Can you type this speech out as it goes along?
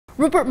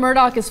Rupert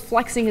Murdoch is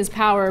flexing his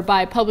power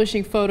by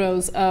publishing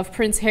photos of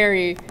Prince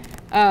Harry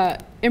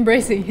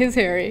embracing his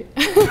Harry.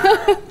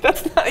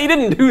 He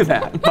didn't do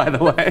that, by the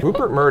way.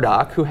 Rupert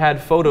Murdoch, who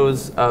had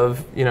photos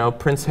of,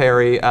 Prince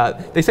Harry,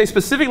 they say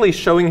specifically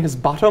showing his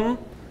bottom.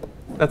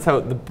 That's how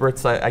the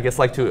Brits, I guess,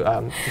 like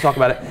to talk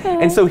about it.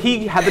 And so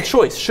he had the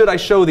choice: should I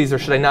show these or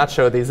should I not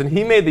show these? And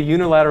he made the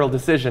unilateral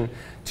decision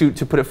to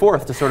put it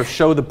forth, to sort of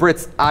show the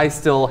Brits, I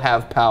still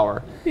have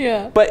power.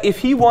 Yeah. But if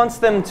he wants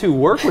them to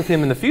work with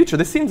him in the future,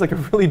 this seems like a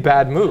really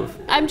bad move.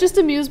 I'm just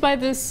amused by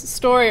this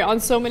story on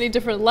so many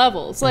different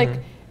levels. Like,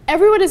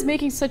 everyone is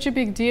making such a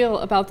big deal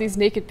about these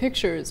naked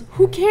pictures.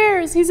 Who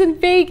cares? He's in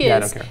Vegas. Yeah, I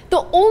don't care.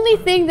 The only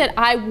thing that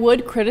I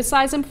would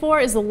criticize him for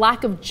is the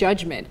lack of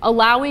judgment,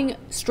 allowing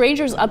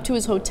strangers up to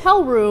his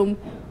hotel room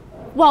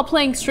while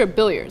playing strip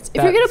billiards.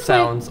 If you're gonna play,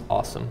 sounds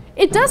awesome.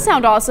 It does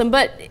sound awesome,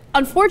 but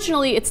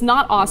unfortunately it's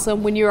not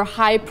awesome when you're a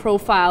high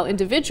profile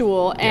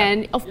individual,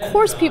 and of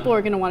course people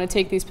are gonna wanna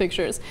take these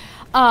pictures.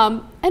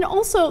 And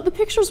also, the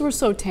pictures were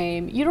so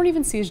tame. You don't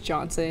even see his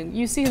Johnson.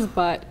 You see his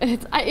butt. I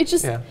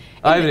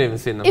haven't even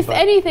seen them. If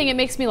anything, it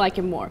makes me like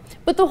him more.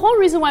 But the whole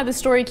reason why the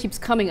story keeps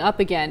coming up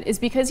again is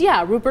because,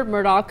 yeah, Rupert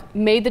Murdoch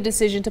made the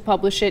decision to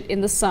publish it in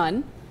The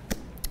Sun.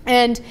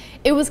 And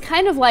it was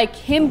kind of like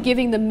him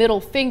giving the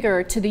middle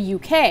finger to the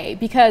UK,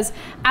 because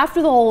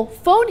after the whole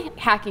phone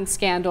hacking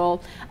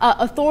scandal,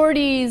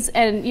 authorities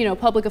and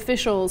public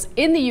officials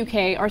in the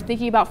UK are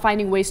thinking about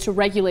finding ways to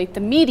regulate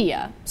the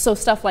media so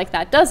stuff like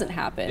that doesn't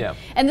happen. Yeah.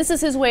 And this is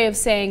his way of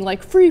saying,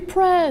 like, free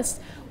press,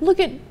 look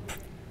at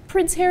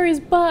Prince Harry's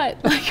butt,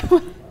 like,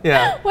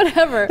 yeah.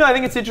 whatever. No, I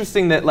think it's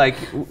interesting that, like,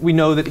 we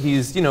know that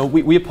he's,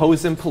 we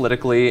oppose him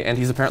politically, and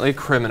he's apparently a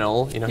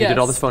criminal. He did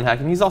all this phone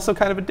hacking. He's also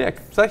kind of a dick.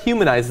 So that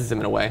humanizes him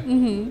in a way.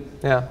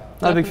 Yeah,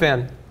 not a big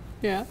fan.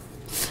 Yeah.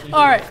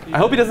 All right. I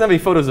hope he doesn't have any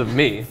photos of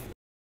me.